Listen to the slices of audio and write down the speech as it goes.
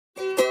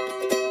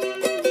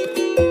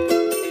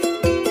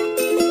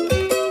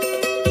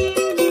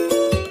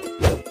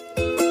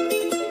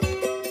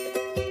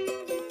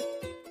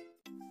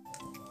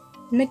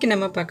இன்னைக்கு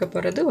நம்ம பார்க்க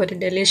போகிறது ஒரு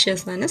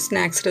டெலிஷியஸான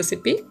ஸ்நாக்ஸ்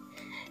ரெசிபி.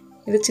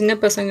 இது சின்ன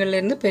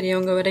பசங்கள்லேருந்து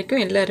பெரியவங்க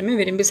வரைக்கும் எல்லாருமே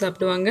விரும்பி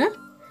சாப்பிடுவாங்க.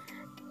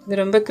 இது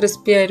ரொம்ப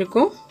கிறிஸ்பியாக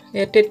இருக்கும்.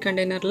 ஏர்டைட்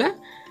கண்டெய்னரில்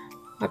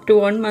அப் டு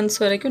 1 month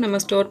வரைக்கும்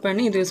நம்ம ஸ்டோர்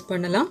பண்ணி இது யூஸ்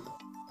பண்ணலாம்.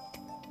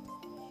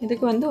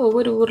 இதுக்கு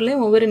ஒவ்வொரு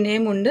ஊர்லேயும் ஒவ்வொரு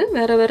நேம் உண்டு.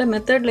 வேறு வேறு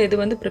மெத்தடில்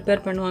இது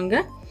ப்ரிப்பேர்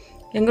பண்ணுவாங்க.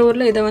 எங்கள்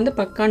ஊரில் இதை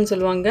பக்கான்னு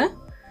சொல்லுவாங்க.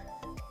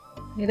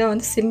 இதை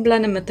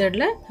சிம்பிளான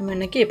மெத்தடில் நம்ம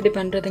இன்றைக்கி எப்படி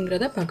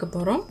பண்ணுறதுங்கிறத பார்க்க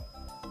போகிறோம்.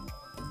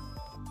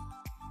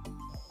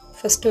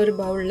 ஃபஸ்ட்டு ஒரு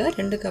பவுலில்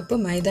 2 கப்பு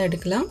மைதா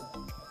எடுக்கலாம்.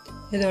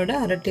 இதோட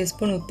 1/2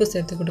 டீஸ்பூன் உப்பு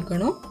சேர்த்து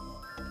கொடுக்கணும்.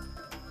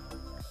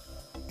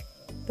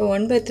 இப்போ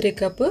 1/3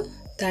 கப்பு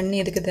தண்ணி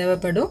இதுக்கு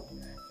தேவைப்படும்.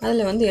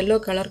 அதில் எல்லோ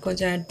கலர்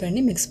கொஞ்சம் ஆட்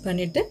பண்ணி மிக்ஸ்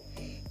பண்ணிவிட்டு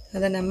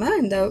அதை நம்ம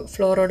இந்த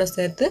ஃப்ளோரோடு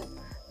சேர்த்து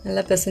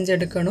நல்லா பிசைஞ்சு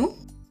எடுக்கணும்.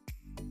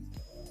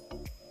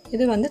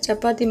 இது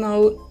சப்பாத்தி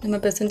மாவு நம்ம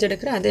பிசைஞ்சு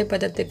எடுக்கிற அதே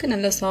பதத்துக்கு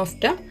நல்லா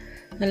சாஃப்டாக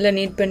நல்லா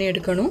நீட் பண்ணி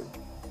எடுக்கணும்.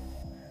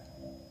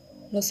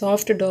 நல்லா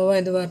சாஃப்ட்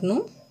டோவாக இது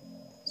வரணும்.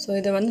 ஸோ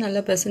இதை நல்லா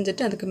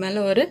பிசைஞ்சிட்டு அதுக்கு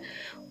மேலே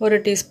ஒரு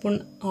டீஸ்பூன்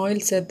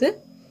ஆயில் சேர்த்து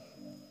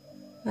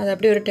அதை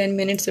அப்படியே ஒரு 10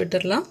 minutes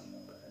விட்டுடலாம்.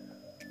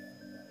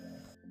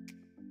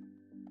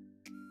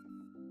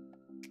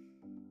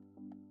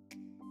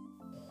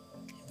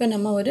 இப்போ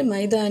நம்ம ஒரு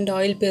மைதா அண்ட்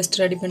ஆயில் பேஸ்ட்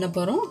ரெடி பண்ண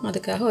போகிறோம்.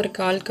 அதுக்காக ஒரு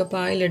 1/4 கப்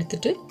ஆயில்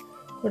எடுத்துகிட்டு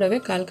கூடவே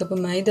 1/4 கப்பு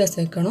மைதா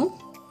சேர்க்கணும்.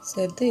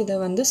 சேர்த்து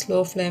இதை ஸ்லோ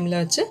ஃப்ளேமில்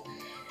வச்சு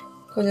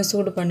கொஞ்சம்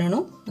சூடு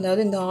பண்ணணும்.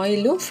 அதாவது இந்த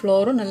ஆயிலும்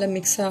ஃப்ளோரும் நல்லா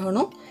மிக்ஸ்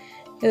ஆகணும்.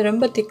 இது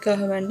ரொம்ப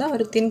திக்காக வேண்டாம்,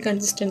 ஒரு தின்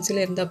கன்சிஸ்டன்சியில்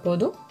இருந்தால்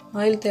போதும்.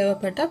 ஆயில்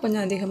தேவைப்பட்டால்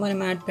கொஞ்சம் அதிகமாக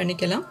நம்ம ஆட்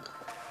பண்ணிக்கலாம்.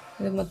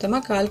 இது மொத்தமாக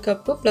 1/4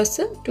 கப்பு ப்ளஸ்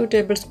 2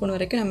 tablespoon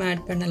வரைக்கும் நம்ம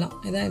ஆட் பண்ணலாம்.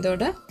 இதுதான்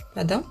இதோட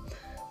பதம்.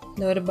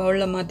 இந்த ஒரு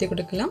பவுலில் மாற்றி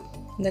கொடுக்கலாம்.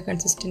 இந்த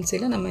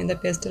கன்சிஸ்டன்சியில் நம்ம இந்த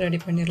பேஸ்ட்டு ரெடி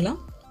பண்ணிடலாம்.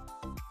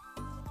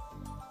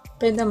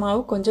 இப்போ இந்த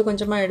மாவு கொஞ்சம்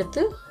கொஞ்சமாக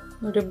எடுத்து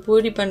ஒரு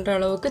பூரி பண்ணுற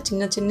அளவுக்கு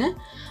சின்ன சின்ன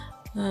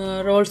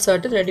ரோல்ஸ்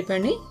ஆட்டு ரெடி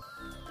பண்ணி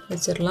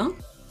வச்சிடலாம்.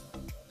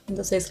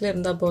 இந்த சைஸில்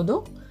இருந்தால்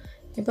போதும்.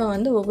 இப்போ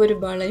ஒவ்வொரு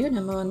பாலையும்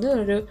நம்ம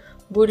ஒரு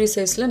பூரி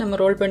சைஸில் நம்ம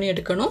ரோல் பண்ணி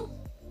எடுக்கணும்.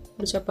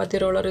 ஒரு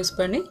சப்பாத்தி ரோலர் யூஸ்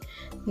பண்ணி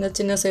இந்த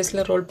சின்ன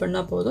சைஸில் ரோல்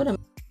பண்ணால் போதும்.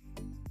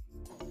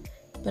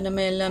 இப்போ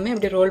நம்ம எல்லாமே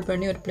அப்படி ரோல்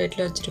பண்ணி ஒரு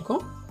பிளேட்டில்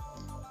வச்சுருக்கோம்.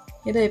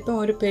 இதை இப்போ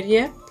ஒரு பெரிய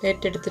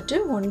பிளேட் எடுத்துகிட்டு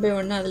 1 by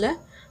 1 அதில்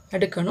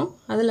அடுக்கணும்.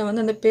 அதில்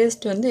அந்த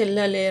பேஸ்ட்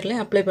எல்லா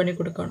லேயர்லேயும் அப்ளை பண்ணி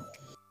கொடுக்கணும்.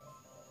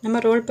 நம்ம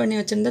ரோல் பண்ணி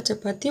வச்சுருந்த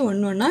சப்பாத்தி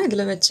ஒன்று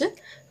இதில் வச்சு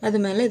அது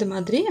மேலே இது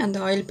மாதிரி அந்த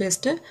ஆயில்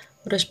பேஸ்ட்டை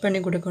ப்ரஷ் பண்ணி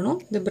கொடுக்கணும்.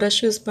 இது ப்ரஷ்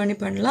யூஸ் பண்ணி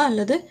பண்ணலாம்,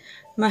 அல்லது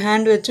நம்ம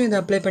ஹேண்ட் வச்சும் இதை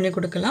அப்ளை பண்ணி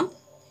கொடுக்கலாம்.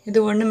 இது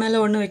ஒன்று மேலே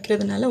ஒன்று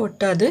வைக்கிறதுனால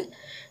ஒட்டாது.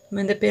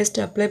 நம்ம இந்த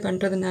பேஸ்ட்டை அப்ளை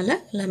பண்ணுறதுனால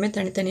எல்லாமே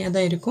தனித்தனியாக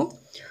தான் இருக்கும்.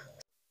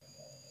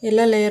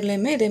 எல்லா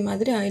லேயர்லேயுமே இதே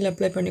மாதிரி ஆயில்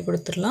அப்ளை பண்ணி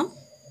கொடுத்துடலாம்.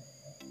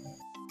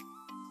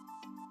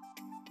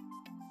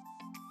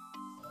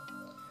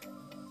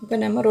 இப்போ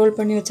நம்ம ரோல்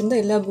பண்ணி வச்சுருந்த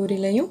எல்லா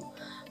பூரிலையும்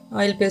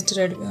ஆயில் பேஸ்ட்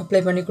அப்ளை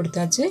பண்ணி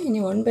கொடுத்தாச்சு. இனி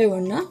 1 by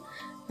 1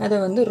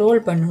 அதை ரோல்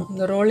பண்ணணும்.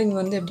 இந்த ரோலிங்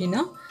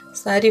எப்படின்னா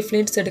சாரி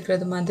ஃப்ளீட்ஸ்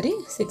எடுக்கிறது மாதிரி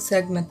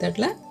சிக்ஸாக்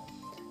மெத்தடில்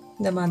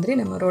இந்த மாதிரி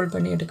நம்ம ரோல்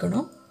பண்ணி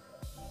எடுக்கணும்.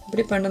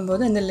 இப்படி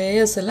பண்ணும்போது அந்த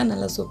லேயர்ஸ் எல்லாம்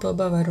நல்லா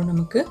சூப்பராக வரும்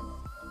நமக்கு.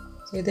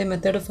 ஸோ இதே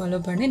மெத்தடை ஃபாலோ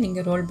பண்ணி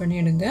நீங்கள் ரோல் பண்ணி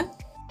எடுங்க.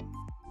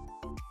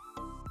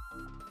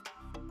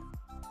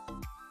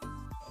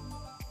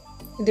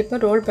 இது இப்போ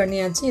ரோல்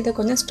பண்ணியாச்சு. இதை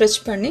கொஞ்சம் ஸ்ட்ரெச்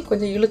பண்ணி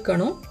கொஞ்சம்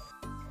இழுக்கணும்.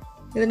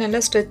 இது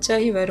நல்லா ஸ்ட்ரெச்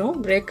ஆகி வரும்,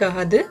 பிரேக்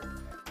ஆகாது.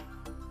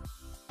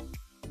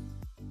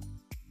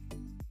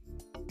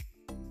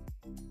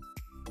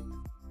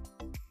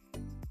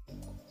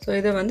 ஸோ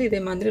இதை இதே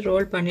மாதிரி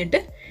ரோல் பண்ணிவிட்டு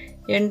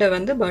எண்டை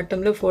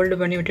பாட்டமில் ஃபோல்டு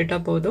பண்ணி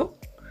விட்டுட்டால் போதும்.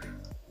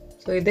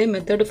 ஸோ இதே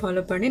மெத்தடு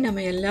ஃபாலோ பண்ணி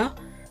நம்ம எல்லா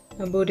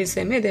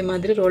பூரிஸையுமே இதே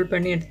மாதிரி ரோல்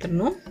பண்ணி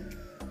எடுத்துடணும்.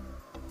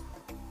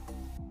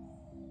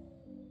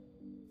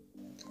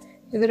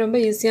 இது ரொம்ப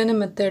ஈஸியான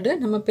மெத்தடு.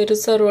 நம்ம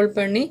பெருசாக ரோல்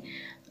பண்ணி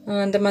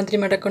அந்த மாதிரி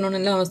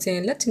மடக்கணும்னுலாம்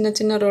அவசியம் இல்லை. சின்ன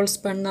சின்ன ரோல்ஸ்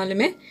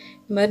பண்ணாலுமே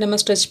இந்த மாதிரி நம்ம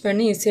ஸ்ட்ரெச்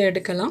பண்ணி ஈஸியாக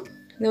எடுக்கலாம்.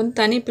 இது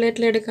தனி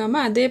பிளேட்டில்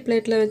எடுக்காமல் அதே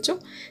பிளேட்டில் வச்சும்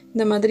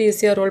இந்த மாதிரி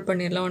ஈஸியாக ரோல்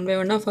பண்ணிடலாம். 1 by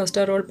 1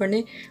 ஃபாஸ்ட்டாக ரோல் பண்ணி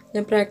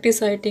கொஞ்சம்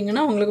ப்ராக்டிஸ்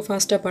ஆகிட்டிங்கன்னா உங்களுக்கு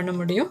ஃபாஸ்ட்டாக பண்ண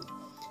முடியும்.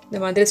 இந்த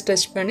மாதிரி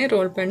ஸ்ட்ரெச் பண்ணி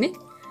ரோல் பண்ணி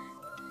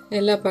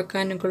எல்லா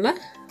பக்கானுக்குள்ளே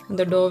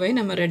அந்த டோவையும்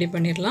நம்ம ரெடி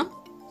பண்ணிடலாம்.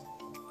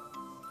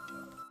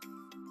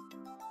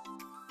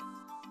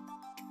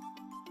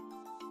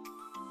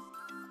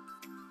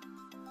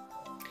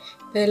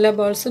 இப்போ எல்லா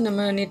பால்ஸும்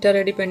நம்ம நீட்டாக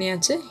ரெடி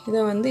பண்ணியாச்சு. இதை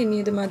இனி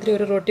இது மாதிரி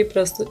ஒரு ரொட்டி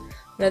ப்ரெஸ்ஸு,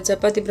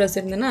 சப்பாத்தி ப்ரெஸ்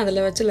இருந்ததுன்னா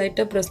அதில் வச்சு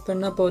லைட்டாக ப்ரெஸ்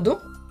பண்ணால் போதும்.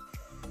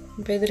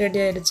 இப்போ இது ரெடி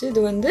ஆகிடுச்சு.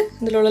 இது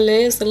இதில் உள்ள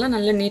லேயர்ஸ் எல்லாம்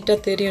நல்லா நீட்டாக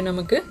தெரியும்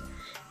நமக்கு.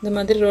 இந்த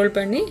மாதிரி ரோல்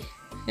பண்ணி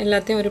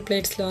எல்லாத்தையும் ஒரு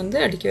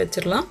பிளேட்ஸில் அடுக்கி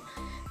வச்சிடலாம்.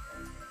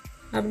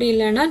 அப்படி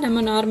இல்லைன்னா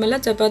நம்ம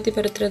நார்மலாக சப்பாத்தி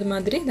பருத்துறது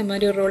மாதிரி இந்த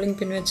மாதிரி ஒரு ரோலிங்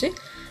பின் வச்சு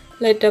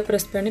லைட்டாக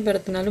ப்ரெஸ் பண்ணி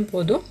பருத்தினாலும்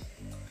போதும்.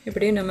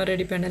 இப்படியும் நம்ம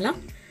ரெடி பண்ணலாம்.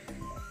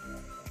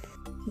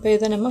 இப்போ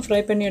இதை நம்ம ஃப்ரை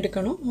பண்ணி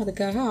எடுக்கணும்.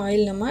 அதுக்காக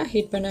ஆயில் நம்ம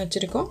ஹீட் பண்ண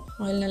வச்சுருக்கோம்.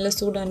 ஆயில் நல்லா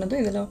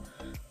சூடானதும் இதில்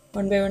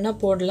 1 by 1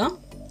 போடலாம்.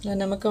 இல்லை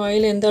நமக்கு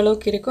ஆயில் எந்த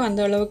அளவுக்கு இருக்கோ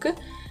அந்த அளவுக்கு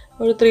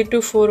ஒரு 3 to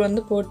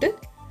 4 போட்டு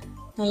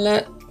நல்லா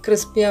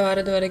கிறிஸ்பியாக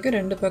வரது வரைக்கும்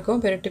 2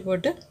 பக்கமும் பெரட்டி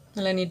போட்டு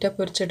நல்லா நீட்டாக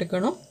பொரிச்சு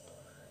எடுக்கணும்.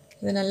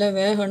 இது நல்லா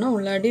வேகணும்.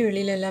 உள்ளாடி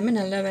வெளியில் எல்லாமே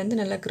நல்லா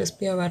வெந்து நல்லா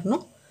கிறிஸ்பியாக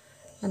வரணும்.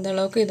 அந்த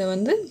அளவுக்கு இதை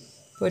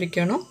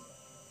பொரிக்கணும்.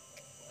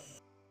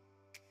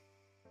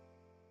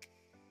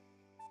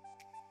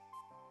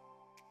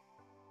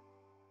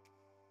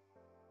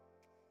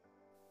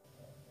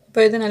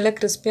 இப்போ இது நல்லா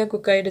கிறிஸ்பியாக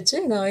குக் ஆகிடுச்சு.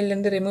 இது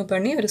ஆயிலேருந்து ரிமூவ்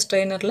பண்ணி ஒரு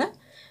ஸ்ட்ரெயினரில்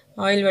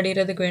ஆயில்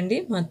வடிகிறதுக்கு வேண்டி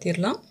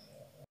மாற்றிடலாம்.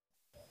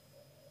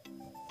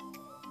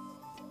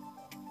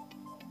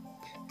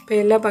 இப்போ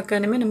எல்லா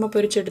பக்கானுமே நம்ம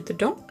பொரிச்சு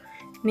எடுத்துட்டோம்.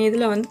 இனி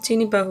இதில் வந்து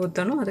சீனி பாகு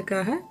ஊற்றணும்.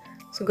 அதுக்காக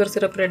சுகர்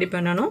சிரப் ரெடி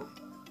பண்ணணும்.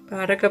 இப்போ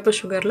 1/2 கப்பு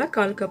சுகரில்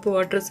 1/4 கப்பு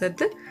வாட்டர்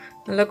சேர்த்து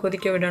நல்லா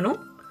கொதிக்க விடணும்.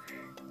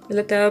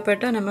 இதில்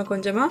தேவைப்பட்டால் நம்ம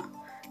கொஞ்சமாக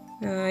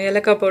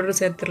ஏலக்காய் பவுடர்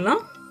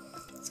சேர்த்துடலாம்.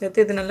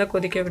 சேர்த்து இது நல்லா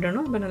கொதிக்க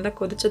விடணும். இப்போ நல்லா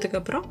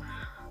கொதித்ததுக்கப்புறம்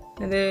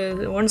இது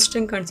 1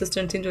 ஸ்ட்ரிங்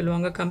கன்சிஸ்டன்சின்னு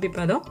சொல்லுவாங்க, கம்பி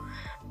பதம்.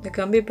 இந்த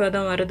கம்பி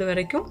பதம் வர்றது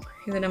வரைக்கும்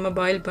இதை நம்ம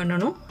பாயில்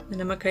பண்ணணும்.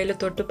 நம்ம கையில்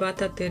தொட்டு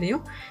பார்த்தா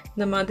தெரியும்.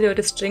 இந்த மாதிரி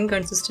ஒரு ஸ்ட்ரிங்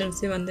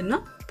கன்சிஸ்டன்சி வந்துன்னா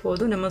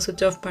போதும், நம்ம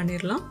சுவிட்ச் ஆஃப்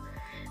பண்ணிடலாம்.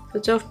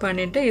 சுவிட்ச் ஆஃப்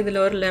பண்ணிவிட்டு இதில்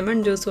ஒரு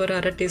லெமன் ஜூஸ் ஒரு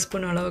 1/2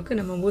 டீஸ்பூன் அளவுக்கு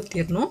நம்ம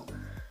ஊற்றிடணும்.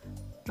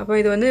 அப்போ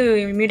இது வந்து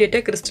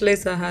இமீடியட்டாக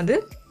கிறிஸ்டலைஸ் ஆகாது.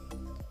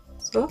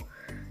 ஸோ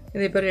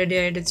இது இப்போ ரெடி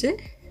ஆகிடுச்சு.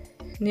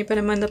 இப்போ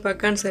நம்ம இந்த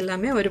பக்கான்ஸ்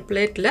எல்லாமே ஒரு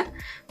பிளேட்டில்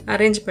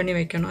அரேஞ்ச் பண்ணி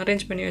வைக்கணும்.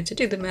 அரேஞ்ச் பண்ணி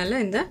வச்சுட்டு இது மேலே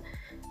இந்த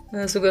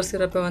சுகர்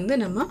சிரப்பை வந்து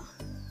நம்ம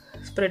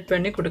ஸ்ப்ரெட்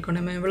பண்ணி கொடுக்கணும்.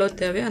 நம்ம எவ்வளோ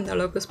தேவையோ அந்த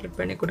அளவுக்கு ஸ்ப்ரெட்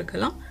பண்ணி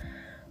கொடுக்கலாம்.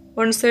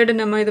 ஒன் சைடு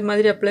நம்ம இது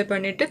மாதிரி அப்ளை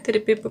பண்ணிவிட்டு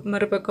திருப்பி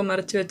மறுபக்கம்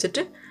மறைச்சி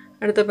வச்சுட்டு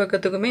அடுத்த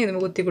பக்கத்துக்குமே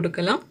இது ஊற்றி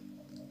கொடுக்கலாம்.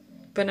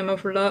 இப்போ நம்ம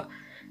ஃபுல்லாக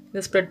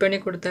இதை ஸ்ப்ரெட் பண்ணி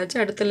கொடுத்தாச்சு.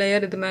 அடுத்த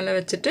லேயர் இது மேலே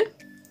வச்சுட்டு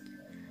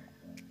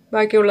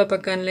பாக்கி உள்ள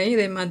பக்கான்லேயும்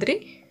இதே மாதிரி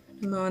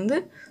நம்ம வந்து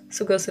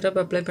சுகர்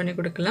சிரப் அப்ளை பண்ணி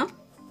கொடுக்கலாம்.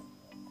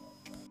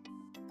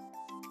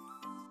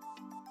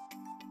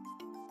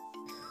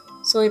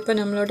 ஸோ இப்போ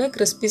நம்மளோட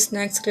கிறிஸ்பி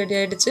ஸ்நாக்ஸ் ரெடி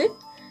ஆகிடுச்சு.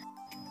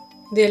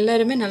 இது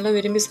எல்லாருமே நல்லா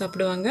விரும்பி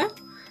சாப்பிடுவாங்க.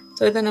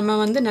 ஸோ இதை நம்ம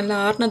வந்து நல்லா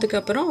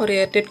ஆறுனதுக்கப்புறம் ஒரு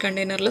ஏர்டைட்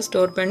கண்டெய்னரில்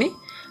ஸ்டோர் பண்ணி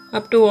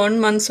அப் டு 1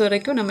 month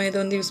வரைக்கும் நம்ம இதை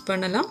வந்து யூஸ்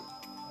பண்ணலாம்.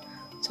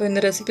 ஸோ இந்த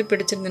ரெசிபி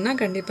பிடிச்சிருந்துன்னா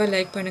கண்டிப்பாக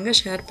லைக் பண்ணுங்கள்,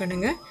 ஷேர்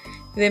பண்ணுங்கள்.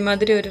 இதே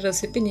மாதிரி ஒரு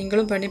ரெசிபி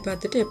நீங்களும் பண்ணி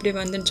பார்த்துட்டு எப்படி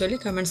வந்துன்னு சொல்லி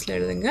கமெண்ட்ஸில்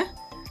எழுதுங்க.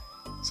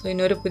 ஸோ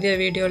இன்னொரு புதிய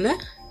வீடியோவில்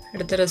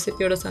அடுத்த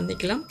ரெசிபியோடு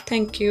சந்திக்கலாம்.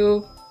 தேங்க்யூ.